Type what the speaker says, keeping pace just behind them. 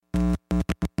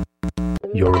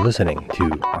You're listening to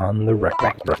On the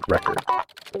Record.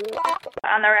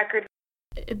 On the Record.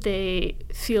 They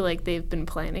feel like they've been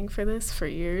planning for this for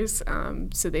years,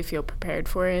 so they feel prepared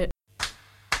for it.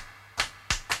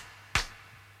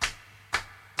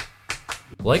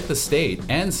 Like the state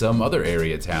and some other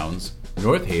area towns,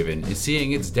 North Haven is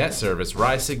seeing its debt service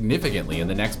rise significantly in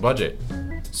the next budget.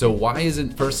 So why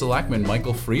isn't First Selectman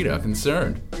Michael Frieda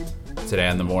concerned? Today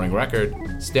on The Morning Record,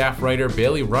 staff writer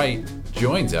Bailey Wright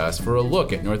joins us for a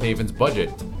look at North Haven's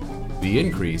budget. The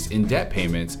increase in debt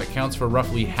payments accounts for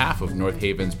roughly half of North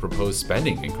Haven's proposed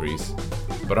spending increase.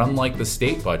 But unlike the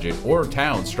state budget or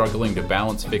towns struggling to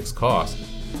balance fixed costs,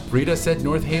 Frieda said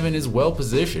North Haven is well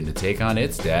positioned to take on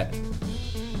its debt.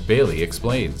 Bailey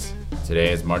explains.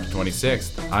 Today is March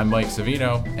 26th. I'm Mike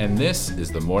Savino, and this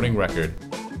is The Morning Record.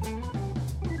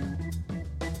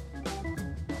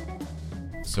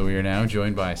 So we are now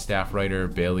joined by staff writer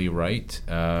Bailey Wright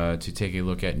to take a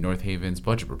look at North Haven's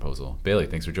budget proposal. Bailey,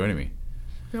 thanks for joining me.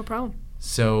 No problem.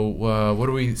 So what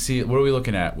are we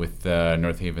looking at with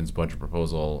North Haven's budget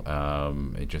proposal?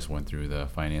 It just went through the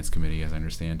Finance Committee, as I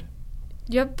understand.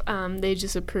 Yep, they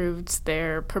just approved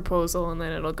their proposal, and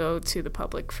then it'll go to the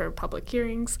public for public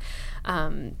hearings.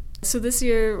 So this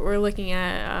year we're looking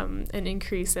at an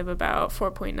increase of about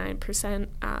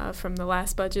 4.9% from the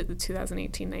last budget, the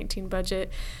 2018-19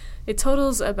 budget. It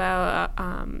totals about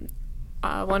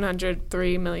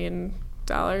 $103 million.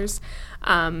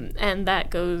 And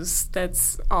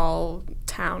that's all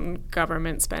town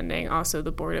government spending. Also,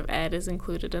 the Board of Ed is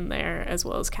included in there, as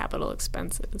well as capital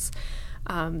expenses.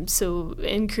 So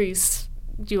increase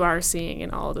you are seeing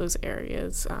in all those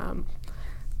areas.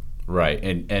 Right,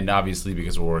 and obviously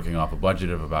because we're working off a budget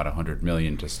of about $100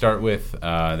 million to start with,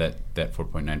 that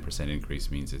 4.9%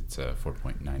 increase means it's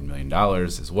 $4.9 million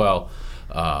as well.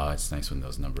 It's nice when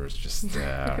those numbers just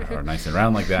are nice and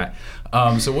round like that.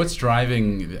 So what's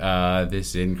driving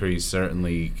this increase?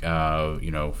 Certainly,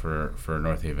 for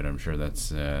North Haven, I'm sure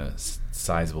that's a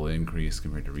sizable increase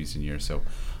compared to recent years. So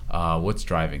what's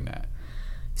driving that?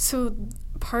 So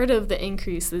part of the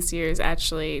increase this year is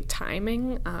actually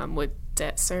timing with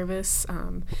debt service,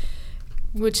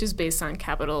 which is based on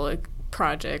capital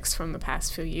projects from the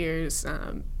past few years.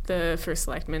 The First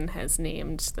Selectman has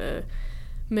named the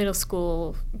middle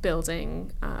school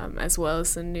building as well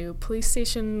as the new police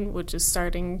station, which is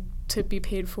starting to be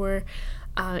paid for,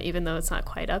 even though it's not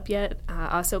quite up yet.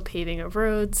 Also paving of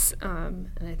roads, and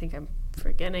I think I'm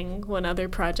forgetting one other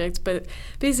project, but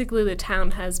basically the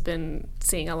town has been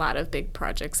seeing a lot of big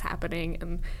projects happening,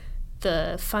 and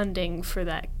the funding for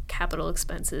that capital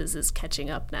expenses is catching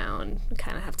up now, and we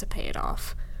kind of have to pay it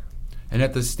off. And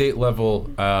at the state level,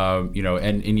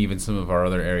 and even some of our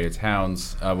other area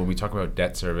towns, when we talk about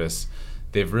debt service,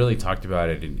 they've really talked about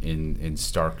it in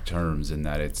stark terms, in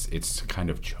that it's kind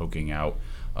of choking out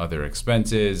other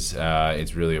expenses.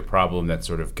 It's really a problem that's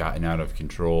sort of gotten out of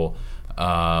control.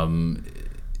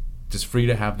 Does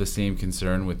Frieda have the same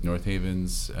concern with North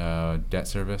Haven's debt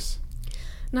service?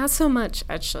 Not so much,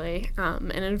 actually. And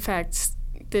in fact,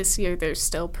 this year they're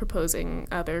still proposing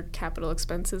other capital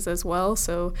expenses as well.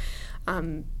 So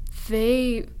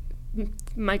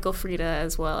Michael Frieda,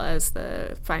 as well as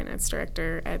the finance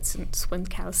director, Ed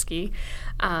Swinkowski,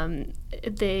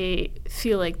 they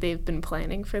feel like they've been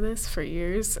planning for this for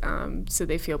years. So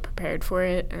they feel prepared for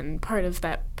it. And part of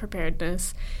that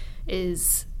preparedness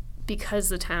is because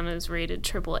the town is rated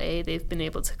AAA, they've been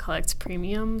able to collect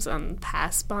premiums on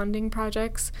past bonding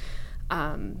projects,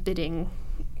 bidding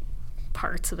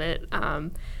parts of it.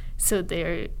 So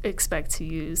they expect to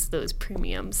use those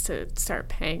premiums to start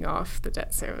paying off the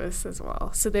debt service as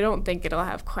well. So they don't think it'll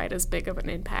have quite as big of an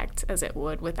impact as it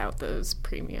would without those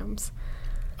premiums.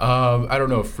 I don't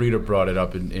know if Frieda brought it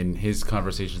up in his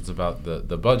conversations about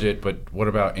the budget, but what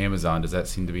about Amazon? Does that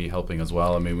seem to be helping as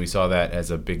well? I mean, we saw that as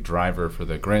a big driver for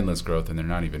the grand list growth, and they're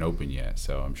not even open yet.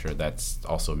 So I'm sure that's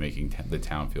also making the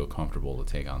town feel comfortable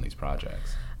to take on these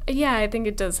projects. Yeah, I think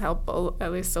it does help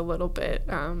at least a little bit,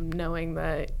 knowing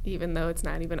that even though it's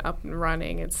not even up and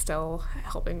running, it's still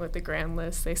helping with the grand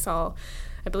list. They saw,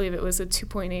 I believe it was a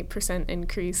 2.8%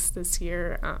 increase this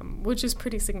year, which is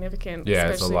pretty significant. Yeah,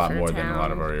 it's a lot more than a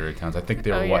lot of our area towns. I think they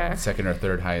were, second or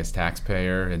third highest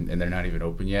taxpayer, and they're not even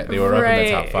open yet. They were up in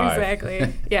the top 5.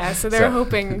 Exactly. Yeah, so they're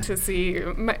hoping to see.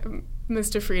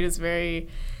 Mr. Fried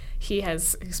he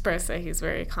has expressed that he's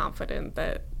very confident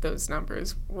that those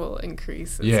numbers will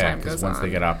increase as time goes on. Yeah, because once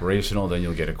they get operational, then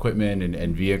you'll get equipment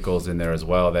and vehicles in there as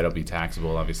well. That'll be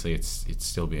taxable. Obviously, it's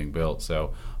still being built.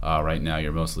 So right now,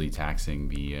 you're mostly taxing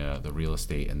the real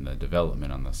estate and the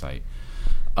development on the site.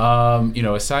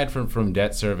 Aside from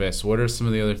debt service, what are some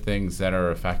of the other things that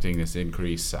are affecting this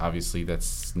increase? Obviously,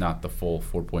 that's not the full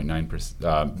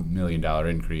 $4.9 million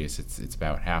increase. It's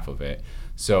about half of it.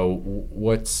 So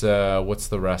what's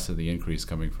the rest of the increase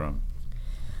coming from?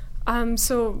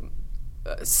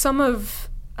 Some of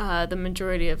the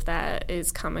majority of that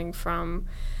is coming from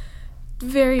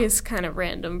various kind of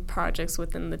random projects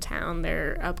within the town.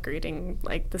 They're upgrading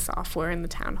like the software in the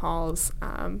town halls,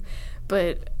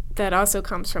 but that also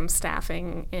comes from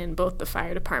staffing in both the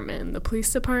fire department and the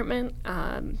police department.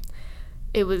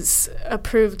 It was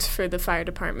approved for the fire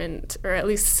department, or at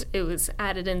least it was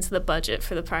added into the budget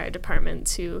for the fire department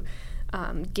to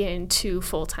gain 2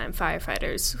 full-time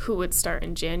firefighters who would start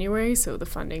in January. So the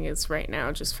funding is right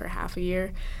now just for half a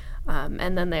year.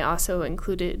 And then they also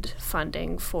included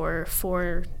funding for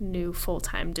 4 new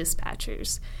full-time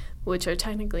dispatchers, which are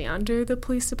technically under the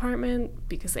police department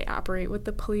because they operate with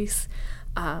the police,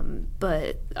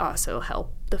 but also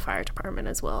help the fire department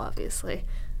as well, obviously.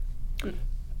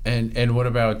 And what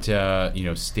about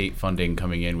state funding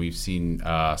coming in? We've seen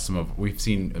a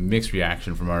mixed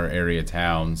reaction from our area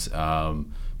towns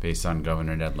based on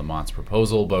Governor Ned Lamont's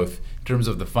proposal, both in terms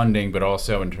of the funding, but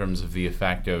also in terms of the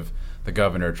effect of the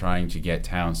governor trying to get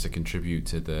towns to contribute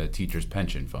to the teachers'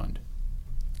 pension fund.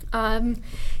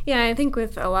 I think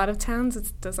with a lot of towns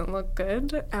it doesn't look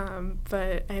good,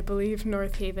 but I believe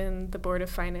North Haven, the Board of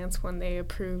Finance, when they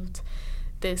approved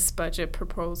this budget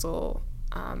proposal,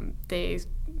 they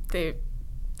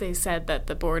said that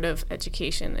the Board of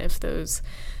Education, if those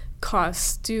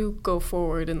costs do go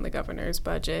forward in the governor's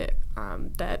budget,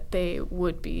 that they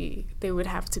would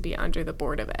have to be under the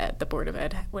Board of Ed. The Board of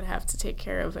Ed would have to take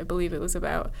care of, I believe it was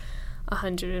about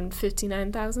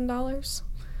 $159,000.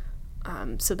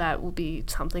 So that will be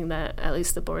something that at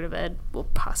least the Board of Ed will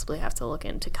possibly have to look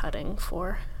into cutting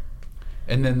for.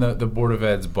 And then the Board of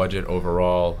Ed's budget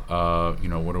overall,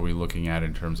 what are we looking at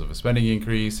in terms of a spending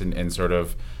increase, and sort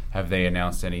of have they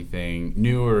announced anything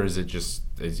new, or is it just,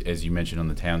 as you mentioned on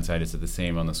the town side, is it the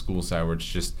same on the school side where it's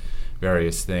just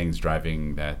various things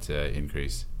driving that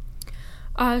increase?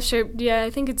 Sure. Yeah, I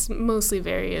think it's mostly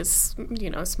various,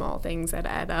 small things that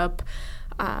add up.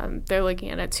 They're looking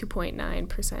at a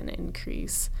 2.9%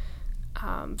 increase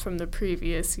from the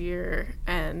previous year,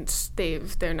 and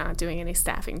they're not doing any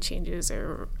staffing changes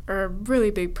or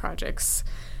really big projects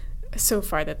so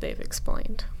far that they've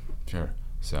explained. Sure.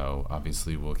 So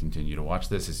obviously we'll continue to watch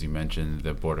this. As you mentioned,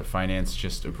 the Board of Finance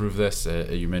just approved this.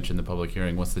 You mentioned the public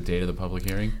hearing. What's the date of the public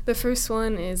hearing? The first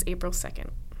one is April 2nd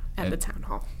at the town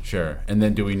hall. Sure. And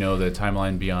then do we know the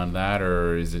timeline beyond that,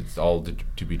 or is it all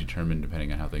to be determined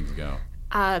depending on how things go?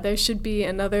 There should be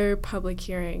another public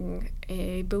hearing,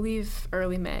 I believe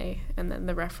early May, and then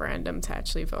the referendum to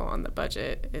actually vote on the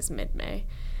budget is mid-May.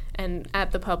 And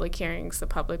at the public hearings, the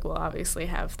public will obviously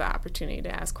have the opportunity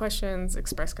to ask questions,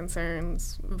 express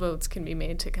concerns. Votes can be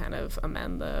made to kind of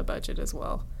amend the budget as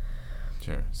well.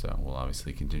 Sure. So we'll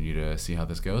obviously continue to see how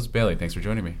this goes. Bailey, thanks for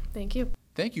joining me. Thank you.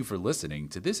 Thank you for listening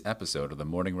to this episode of The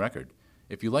Morning Record.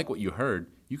 If you like what you heard,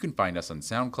 you can find us on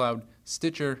SoundCloud,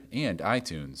 Stitcher, and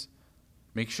iTunes.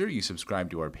 Make sure you subscribe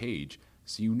to our page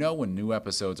so you know when new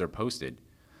episodes are posted.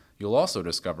 You'll also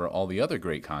discover all the other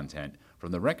great content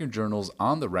from the Record Journal's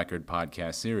On the Record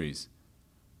podcast series.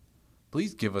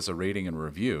 Please give us a rating and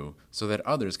review so that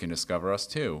others can discover us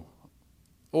too.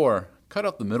 Or cut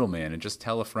out the middleman and just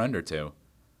tell a friend or two.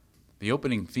 The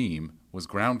opening theme was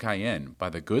Ground Cayenne by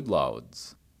the Good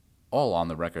Loads. All On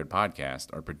the Record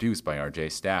podcasts are produced by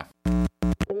RJ staff.